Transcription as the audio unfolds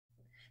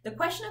The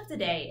question of the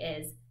day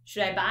is,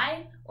 should I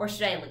buy or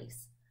should I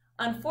lease?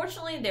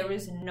 Unfortunately, there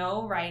is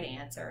no right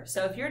answer.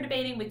 So if you're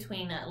debating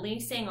between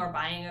leasing or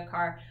buying a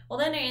car, well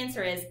then the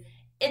answer is,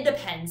 it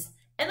depends.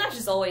 And that's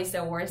just always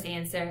the worst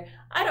answer.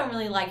 I don't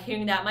really like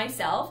hearing that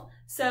myself.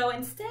 So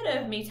instead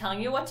of me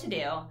telling you what to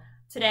do,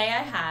 today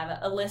I have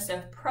a list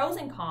of pros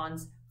and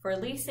cons for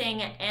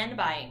leasing and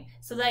buying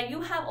so that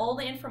you have all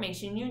the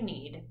information you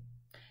need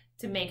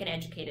to make an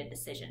educated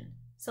decision.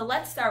 So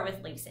let's start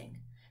with leasing.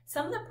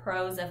 Some of the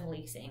pros of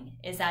leasing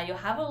is that you'll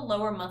have a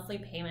lower monthly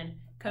payment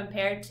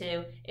compared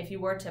to if you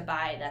were to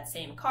buy that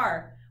same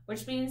car,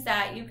 which means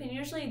that you can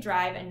usually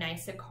drive a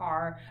nicer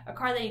car, a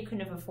car that you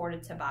couldn't have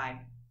afforded to buy.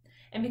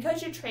 And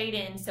because you trade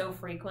in so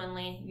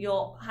frequently,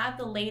 you'll have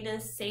the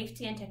latest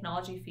safety and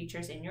technology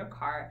features in your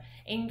car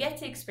and get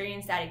to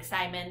experience that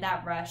excitement,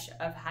 that rush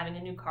of having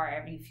a new car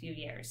every few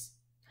years.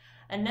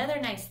 Another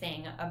nice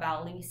thing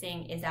about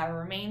leasing is that it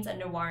remains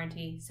under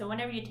warranty, so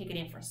whenever you take it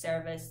in for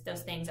service,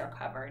 those things are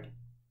covered.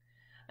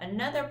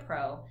 Another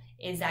pro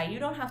is that you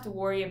don't have to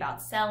worry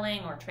about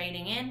selling or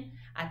trading in.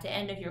 At the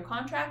end of your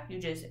contract, you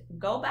just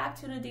go back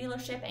to the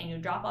dealership and you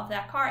drop off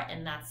that car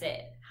and that's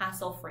it,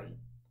 hassle-free.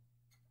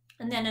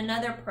 And then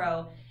another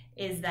pro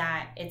is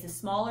that it's a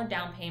smaller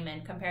down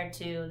payment compared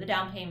to the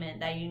down payment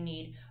that you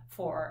need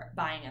for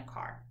buying a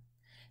car.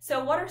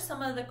 So what are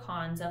some of the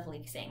cons of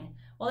leasing?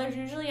 Well, there's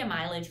usually a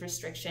mileage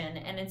restriction,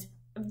 and it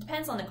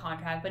depends on the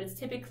contract, but it's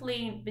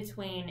typically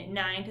between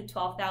 9,000 to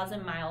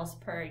 12,000 miles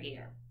per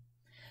year.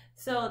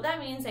 So that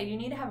means that you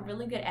need to have a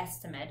really good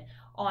estimate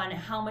on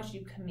how much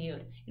you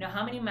commute,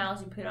 how many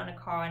miles you put on a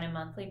car on a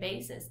monthly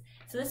basis.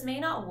 So this may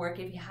not work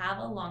if you have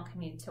a long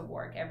commute to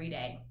work every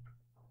day.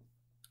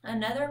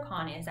 Another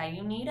con is that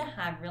you need to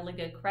have really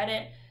good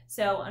credit.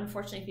 So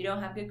unfortunately, if you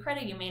don't have good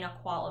credit, you may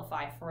not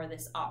qualify for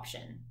this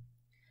option.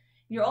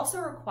 You're also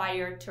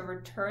required to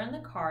return the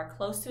car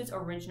close to its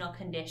original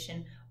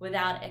condition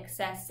without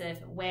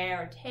excessive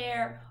wear or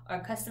tear or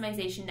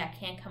customization that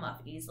can't come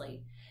off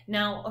easily.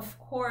 Now, of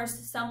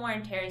course, some wear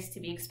and tear is to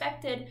be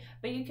expected,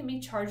 but you can be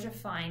charged a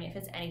fine if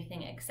it's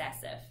anything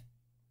excessive.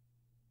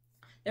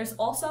 There's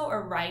also a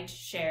ride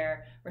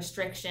share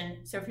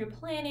restriction. So if you're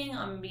planning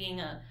on being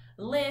a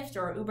Lyft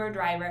or Uber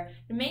driver,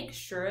 make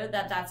sure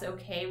that that's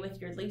okay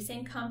with your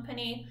leasing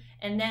company,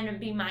 and then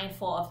be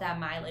mindful of that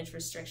mileage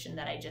restriction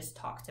that I just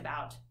talked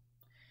about.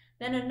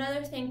 Then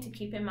another thing to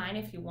keep in mind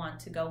if you want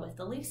to go with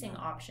the leasing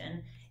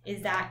option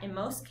is that in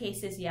most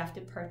cases you have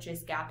to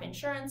purchase gap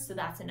insurance, so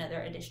that's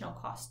another additional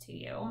cost to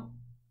you.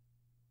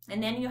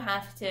 And then you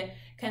have to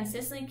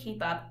consistently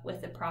keep up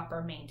with the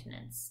proper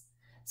maintenance.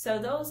 So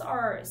those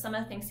are some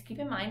of the things to keep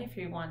in mind if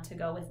you want to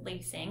go with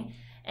leasing.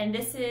 And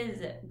this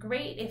is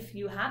great if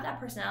you have that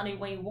personality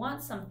where you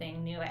want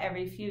something new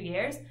every few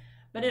years,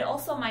 but it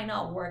also might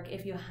not work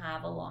if you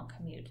have a long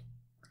commute.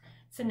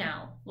 So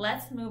now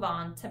let's move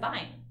on to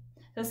buying.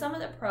 So some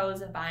of the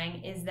pros of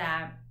buying is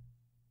that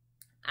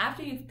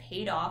after you've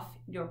paid off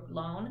your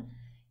loan,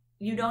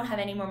 you don't have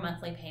any more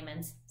monthly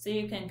payments, so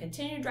you can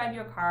continue to drive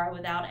your car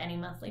without any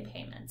monthly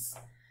payments.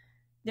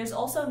 There's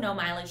also no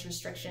mileage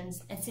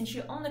restrictions, and since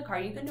you own the car,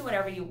 you can do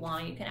whatever you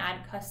want. You can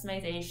add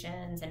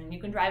customizations and you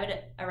can drive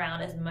it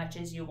around as much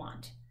as you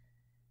want.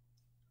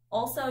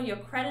 Also, your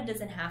credit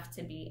doesn't have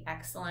to be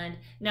excellent.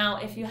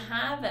 Now, if you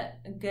have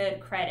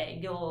good credit,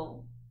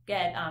 you'll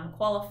get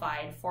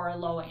qualified for a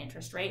lower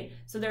interest rate.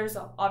 So there's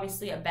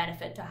obviously a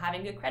benefit to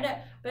having good credit,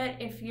 but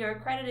if your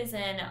credit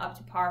isn't up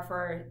to par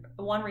for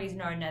one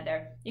reason or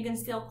another, you can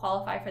still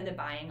qualify for the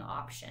buying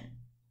option.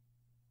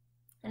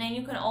 And then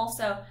you can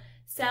also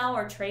sell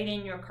or trade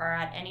in your car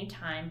at any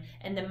time,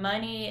 and the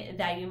money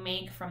that you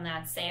make from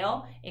that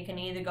sale, it can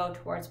either go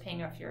towards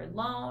paying off your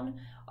loan,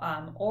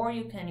 or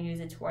you can use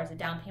it towards a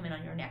down payment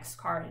on your next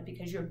car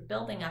because you're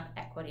building up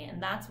equity,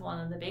 and that's one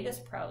of the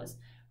biggest pros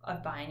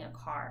of buying a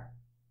car.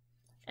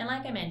 And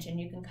like I mentioned,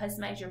 you can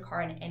customize your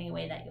car in any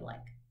way that you like.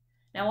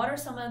 Now, what are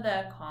some of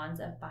the cons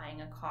of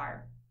buying a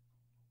car?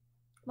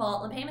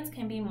 Well, the payments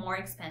can be more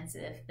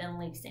expensive than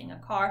leasing a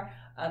car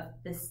of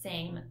the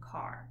same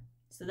car.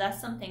 So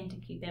that's something to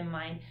keep in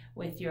mind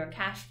with your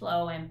cash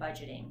flow and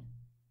budgeting.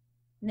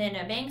 And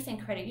then banks and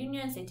credit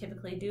unions, they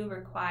typically do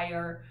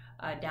require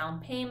a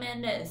down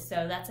payment.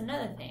 So that's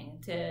another thing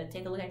to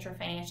take a look at your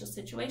financial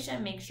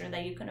situation, make sure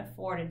that you can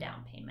afford a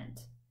down payment.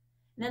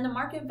 And then the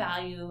market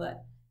value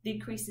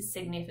decreases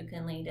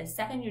significantly the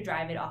second you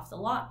drive it off the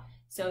lot.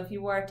 So if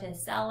you were to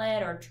sell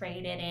it or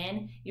trade it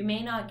in, you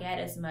may not get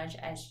as much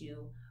as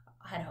you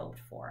had hoped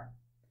for.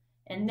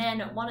 And then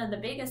one of the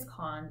biggest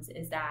cons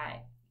is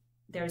that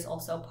there's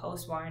also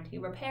post-warranty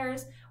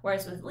repairs,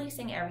 whereas with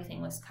leasing, everything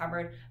was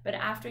covered. But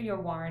after your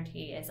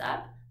warranty is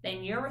up,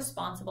 then you're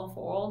responsible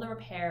for all the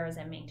repairs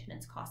and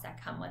maintenance costs that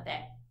come with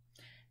it.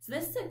 So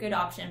this is a good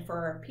option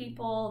for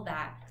people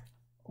that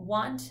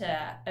want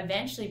to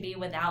eventually be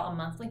without a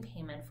monthly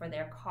payment for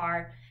their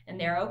car, and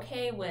they're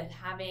okay with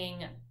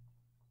having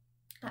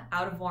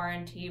out of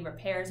warranty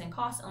repairs and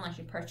costs unless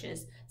you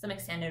purchase some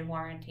extended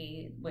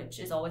warranty, which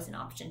is always an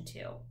option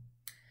too.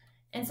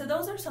 And so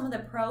those are some of the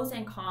pros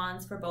and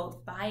cons for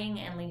both buying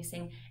and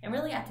leasing. And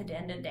really at the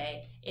end of the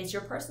day, is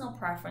your personal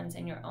preference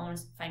and your own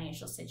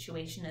financial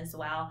situation as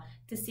well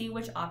to see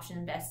which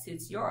option best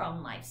suits your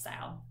own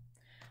lifestyle.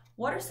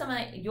 What are some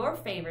of your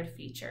favorite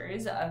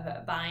features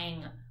of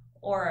buying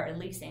or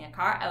leasing a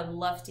car? I would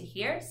love to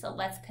hear. So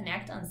let's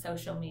connect on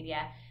social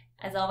media.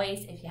 As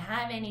always, if you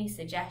have any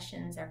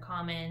suggestions or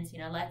comments,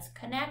 let's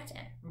connect.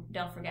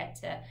 Don't forget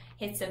to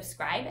hit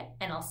subscribe,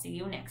 and I'll see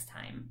you next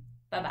time.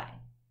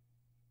 Bye-bye.